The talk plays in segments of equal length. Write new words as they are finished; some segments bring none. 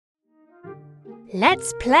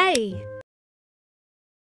Let's play!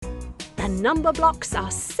 The number blocks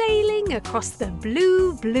are sailing across the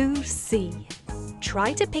blue, blue sea.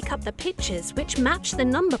 Try to pick up the pictures which match the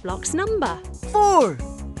number block's number. 4.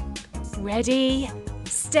 Ready,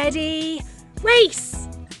 steady, race!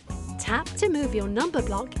 Tap to move your number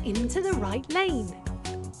block into the right lane.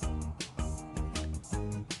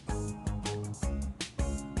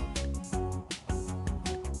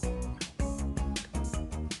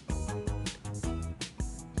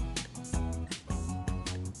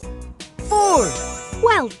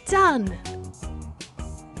 Well done!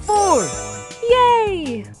 4.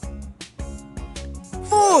 Yay!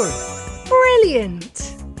 4.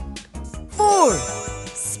 Brilliant! 4.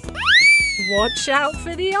 Watch out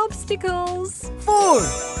for the obstacles! 4.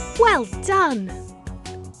 Well done!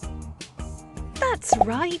 That's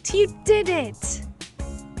right, you did it!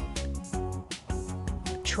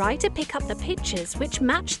 Try to pick up the pictures which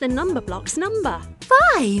match the number block's number.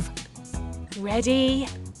 5. Ready,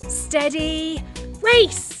 steady,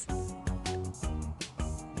 race!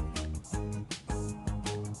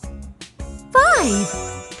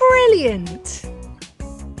 5. Brilliant!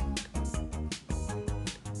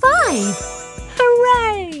 5.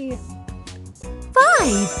 Hooray!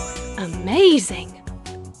 5. Amazing!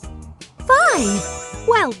 5.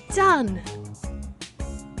 Well done!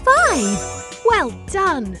 5. Well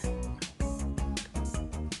done!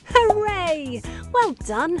 Hooray! Well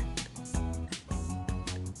done!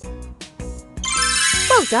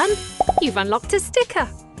 Well done! You've unlocked a sticker.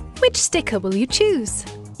 Which sticker will you choose?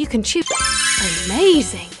 You can choose...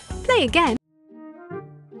 Amazing! Play again.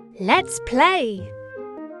 Let's play!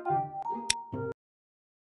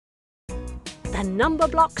 The number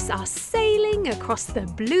blocks are sailing across the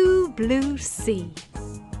blue, blue sea.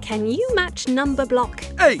 Can you match number block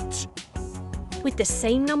 8. with the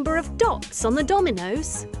same number of dots on the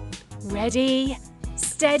dominoes? Ready,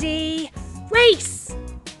 steady, race!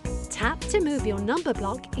 Tap to move your number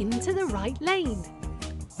block into the right lane.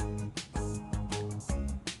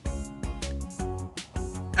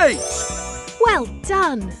 8. Well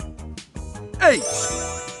done! 8.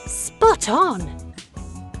 Spot on!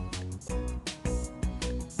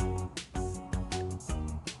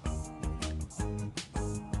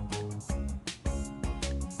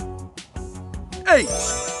 8.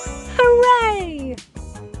 Hooray!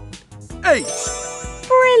 8.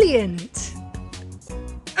 Brilliant!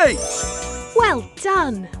 8. Well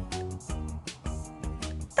done!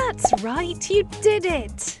 That's right, you did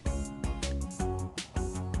it!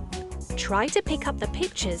 Try to pick up the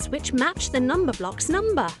pictures which match the number block's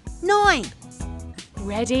number. 9.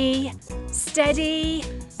 Ready, steady,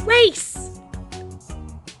 race!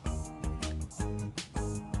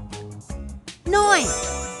 9.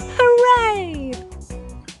 Hooray!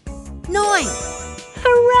 9.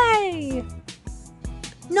 Hooray!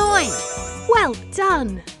 9. Well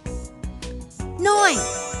done! 9.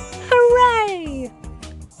 Hooray!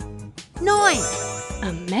 9.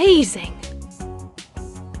 Amazing!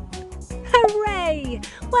 Hooray!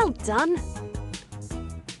 Well done!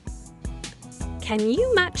 Can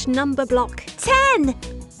you match number block 10.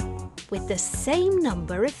 with the same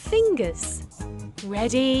number of fingers?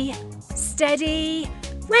 Ready, steady,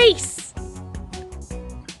 race!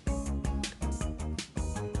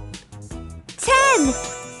 10.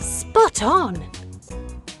 Spot on!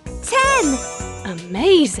 10.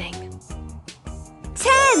 Amazing!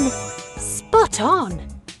 10. Spot on!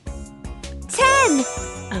 10.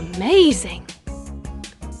 Amazing!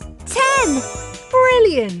 10.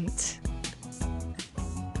 Brilliant!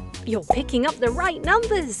 You're picking up the right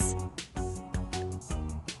numbers!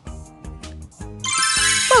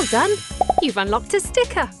 Well done! You've unlocked a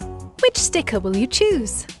sticker. Which sticker will you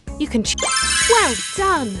choose? You can choose... Well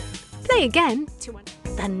done! Play again.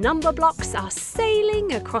 The number blocks are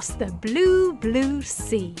sailing across the blue, blue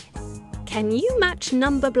sea. Can you match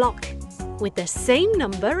number block with the same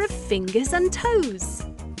number of fingers and toes?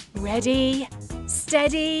 Ready,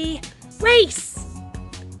 steady, race!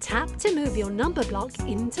 Tap to move your number block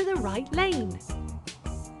into the right lane.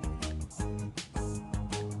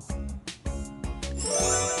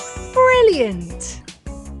 Brilliant!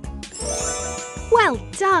 Well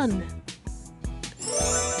done!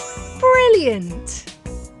 Brilliant!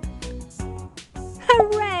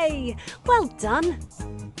 Hooray! Well done!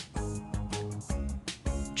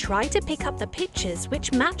 Try to pick up the pictures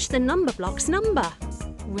which match the number block's number.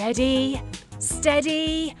 Ready,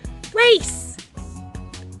 steady, race!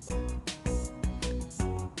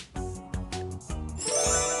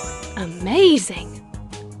 Amazing!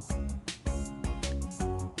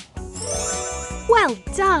 Well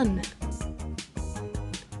done!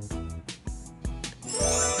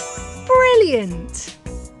 Brilliant!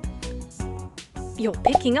 You're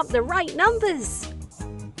picking up the right numbers.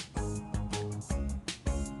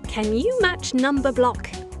 Can you match number block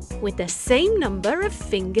with the same number of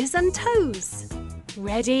fingers and toes?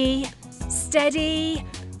 Ready, steady,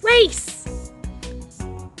 race!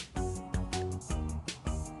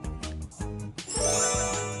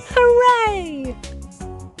 Hooray!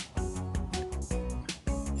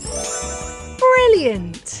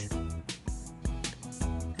 Brilliant!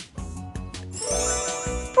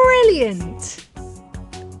 Brilliant!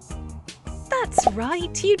 That's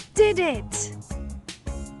right, you did it!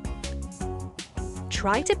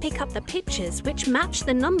 Try to pick up the pictures which match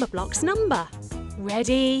the number block's number.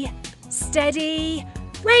 Ready, steady,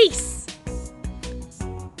 race!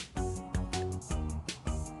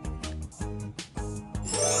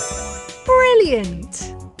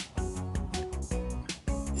 Brilliant!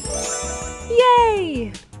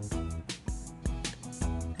 Yay!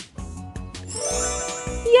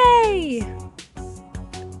 Yay!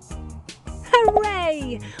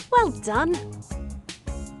 Hooray! Well done!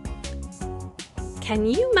 Can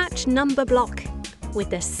you match number block with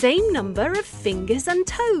the same number of fingers and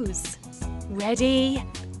toes? Ready,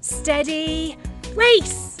 steady,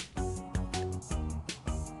 race!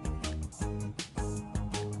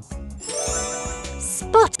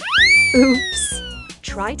 Spot! Oops!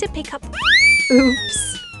 Try to pick up...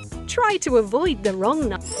 Oops! Try to avoid the wrong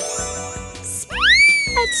number.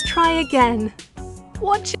 Let's try again.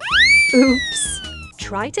 Watch... Oops!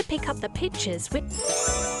 Try to pick up the pictures with...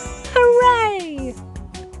 Hooray!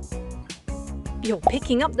 You're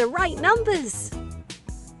picking up the right numbers.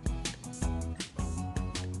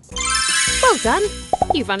 Well done!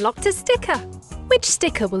 You've unlocked a sticker. Which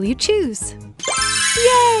sticker will you choose?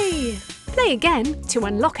 Yay! Play again to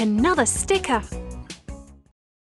unlock another sticker.